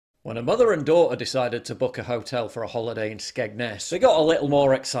When a mother and daughter decided to book a hotel for a holiday in Skegness, they got a little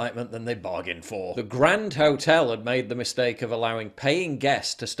more excitement than they bargained for. The Grand Hotel had made the mistake of allowing paying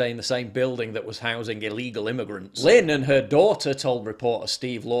guests to stay in the same building that was housing illegal immigrants. Lynn and her daughter told reporter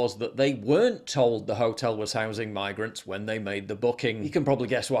Steve Laws that they weren't told the hotel was housing migrants when they made the booking. You can probably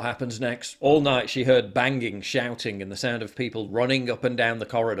guess what happens next. All night she heard banging, shouting, and the sound of people running up and down the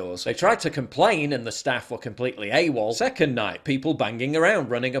corridors. They tried to complain and the staff were completely AWOL. Second night, people banging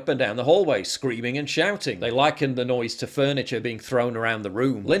around, running up and down the hallway, screaming and shouting. They likened the noise to furniture being thrown around the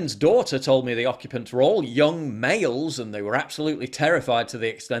room. Lynn's daughter told me the occupants were all young males and they were absolutely terrified to the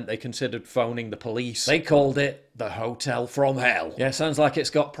extent they considered phoning the police. They called it the Hotel from Hell. Yeah, sounds like it's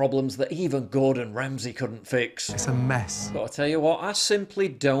got problems that even Gordon Ramsay couldn't fix. It's a mess. But I tell you what, I simply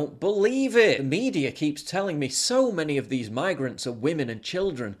don't believe it. The media keeps telling me so many of these migrants are women and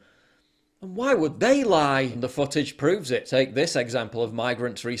children. And why would they lie? And the footage proves it. Take this example of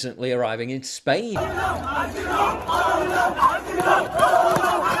migrants recently arriving in Spain.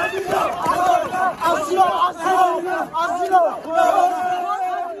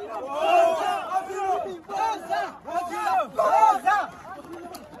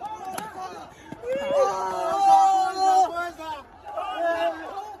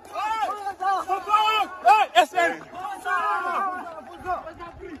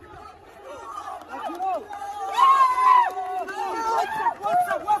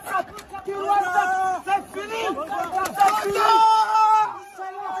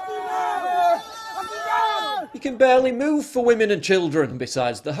 You can barely move for women and children.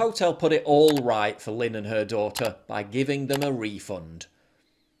 Besides, the hotel put it all right for Lynn and her daughter by giving them a refund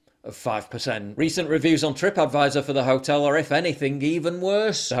of 5%. Recent reviews on TripAdvisor for the hotel are, if anything, even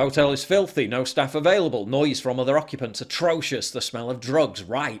worse. The hotel is filthy, no staff available, noise from other occupants atrocious, the smell of drugs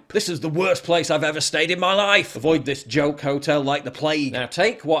ripe. This is the worst place I've ever stayed in my life. Avoid this joke hotel like the plague. Now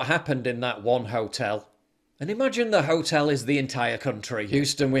take what happened in that one hotel and imagine the hotel is the entire country.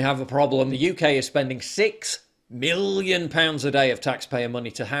 Houston, we have a problem. The UK is spending £6 million a day of taxpayer money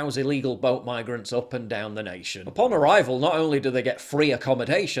to house illegal boat migrants up and down the nation. Upon arrival, not only do they get free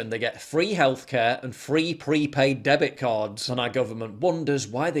accommodation, they get free healthcare and free prepaid debit cards. And our government wonders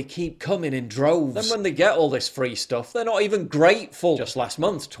why they keep coming in droves. Then when they get all this free stuff, they're not even grateful. Just last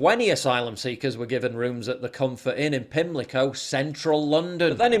month, 20 asylum seekers were given rooms at the Comfort Inn in Pimlico, central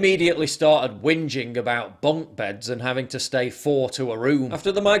London. But then immediately started whinging about bunk beds and having to stay 4 to a room.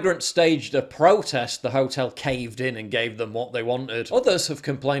 After the migrants staged a protest, the hotel caved in and gave them what they wanted. Others have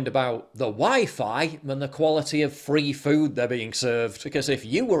complained about the Wi-Fi and the quality of free food they're being served. Because if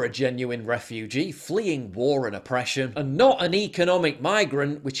you were a genuine refugee fleeing war and oppression, and not an economic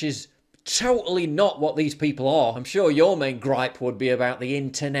migrant, which is totally not what these people are, I'm sure your main gripe would be about the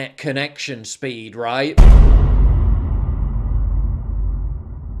internet connection speed, right?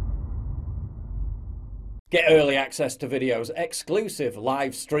 Get early access to videos, exclusive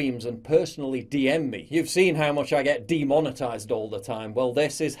live streams, and personally DM me. You've seen how much I get demonetized all the time. Well,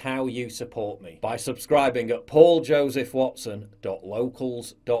 this is how you support me. By subscribing at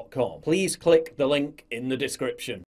pauljosephwatson.locals.com. Please click the link in the description.